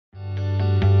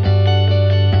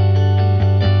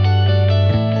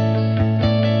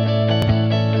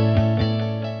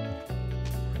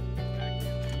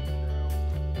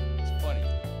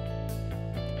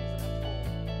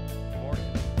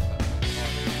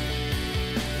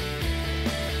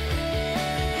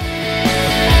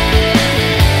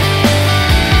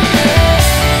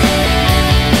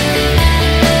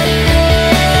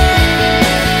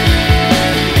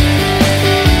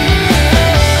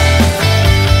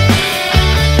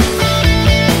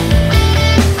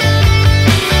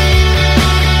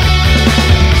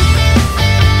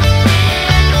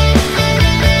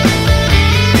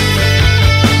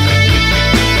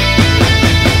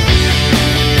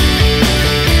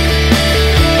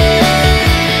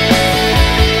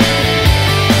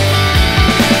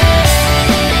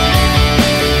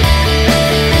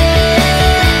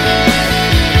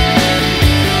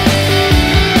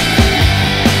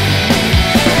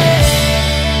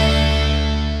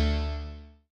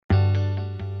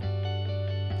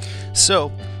So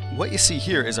what you see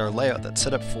here is our layout that's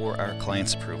set up for our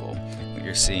client's approval. What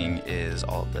you're seeing is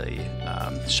all the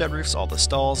shed roofs, all the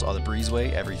stalls, all the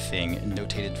breezeway, everything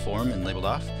notated form and labeled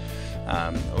off.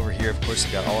 Over here, of course,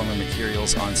 we've got all of our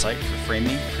materials on site for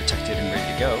framing, protected and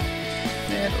ready to go.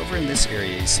 And over in this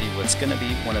area, you see what's going to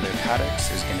be one of their paddocks.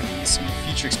 There's going to be some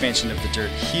future expansion of the dirt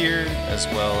here, as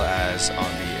well as on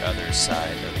the other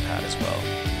side of the pad as well.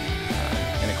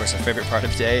 And of course, our favorite part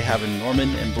of the day, having Norman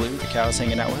and Blue, the cows,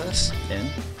 hanging out with us, and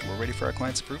we're ready for our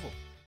client's approval.